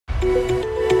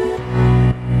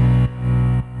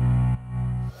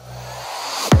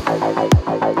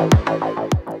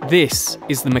This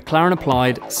is the McLaren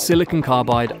Applied silicon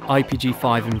carbide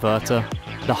IPG5 inverter,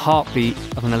 the heartbeat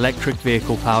of an electric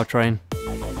vehicle powertrain.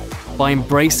 By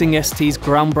embracing ST's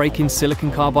groundbreaking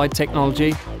silicon carbide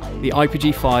technology, the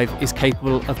IPG5 is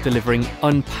capable of delivering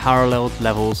unparalleled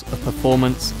levels of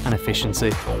performance and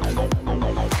efficiency.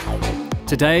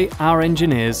 Today, our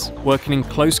engineers, working in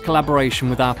close collaboration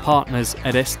with our partners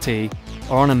at ST,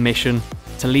 are on a mission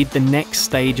to lead the next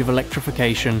stage of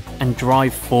electrification and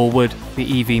drive forward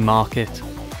the EV market.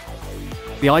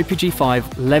 The IPG5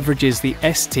 leverages the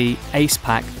ST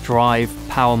AcePack Drive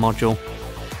power module,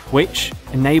 which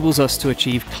enables us to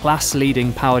achieve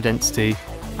class-leading power density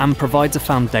and provides a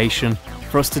foundation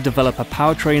for us to develop a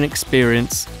powertrain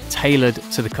experience tailored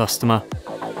to the customer.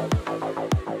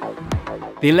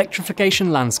 The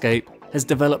electrification landscape has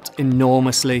developed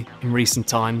enormously in recent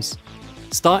times,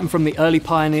 starting from the early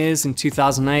pioneers in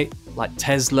 2008, like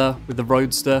Tesla with the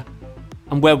Roadster,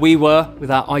 and where we were with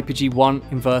our IPG1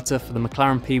 inverter for the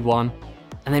McLaren P1,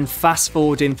 and then fast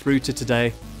forwarding through to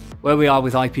today, where we are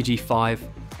with IPG5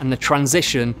 and the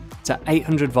transition to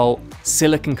 800 volt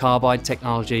silicon carbide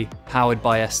technology powered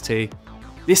by ST.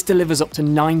 This delivers up to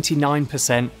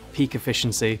 99% peak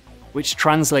efficiency, which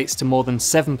translates to more than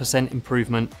 7%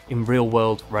 improvement in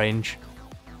real-world range.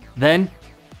 Then,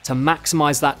 to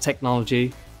maximize that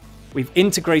technology, we've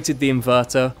integrated the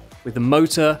inverter with the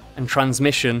motor and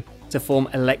transmission to form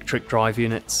electric drive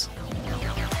units.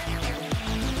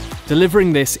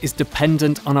 Delivering this is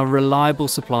dependent on a reliable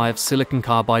supply of silicon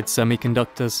carbide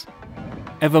semiconductors.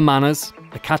 Eva Manners,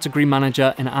 the category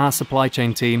manager in our supply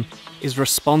chain team, is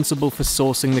responsible for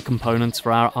sourcing the components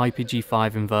for our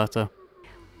IPG5 inverter.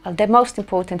 The most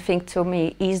important thing to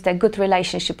me is the good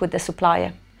relationship with the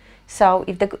supplier. So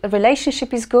if the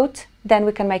relationship is good, then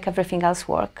we can make everything else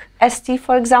work. ST,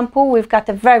 for example, we've got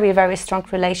a very, very strong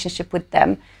relationship with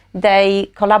them.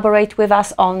 They collaborate with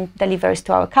us on deliveries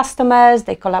to our customers.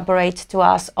 They collaborate to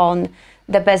us on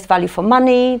the best value for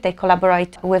money. They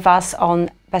collaborate with us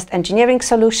on best engineering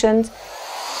solutions.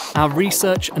 Our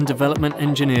research and development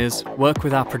engineers work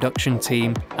with our production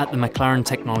team at the McLaren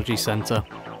Technology Centre.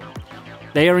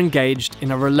 They are engaged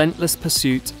in a relentless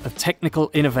pursuit of technical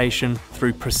innovation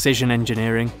through precision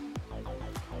engineering.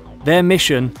 Their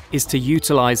mission is to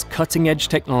utilise cutting-edge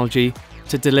technology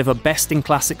to deliver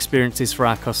best-in-class experiences for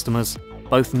our customers,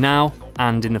 both now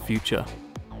and in the future.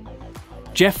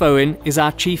 Jeff Owen is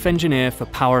our Chief Engineer for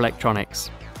Power Electronics.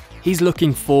 He's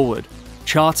looking forward,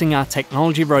 charting our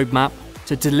technology roadmap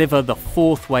to deliver the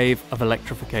fourth wave of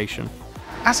electrification.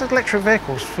 As electric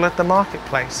vehicles flood the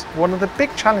marketplace, one of the big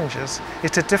challenges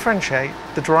is to differentiate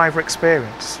the driver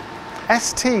experience.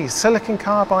 ST's silicon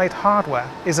carbide hardware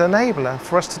is an enabler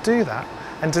for us to do that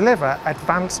and deliver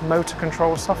advanced motor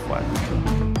control software.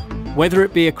 Whether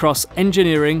it be across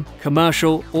engineering,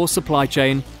 commercial or supply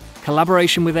chain,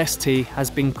 collaboration with ST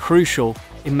has been crucial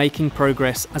in making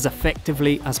progress as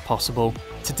effectively as possible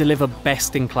to deliver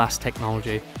best-in-class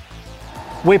technology.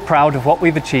 We're proud of what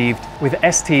we've achieved with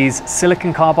ST's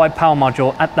silicon carbide power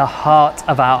module at the heart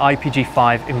of our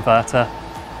IPG5 inverter,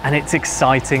 and it's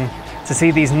exciting to see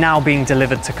these now being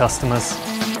delivered to customers.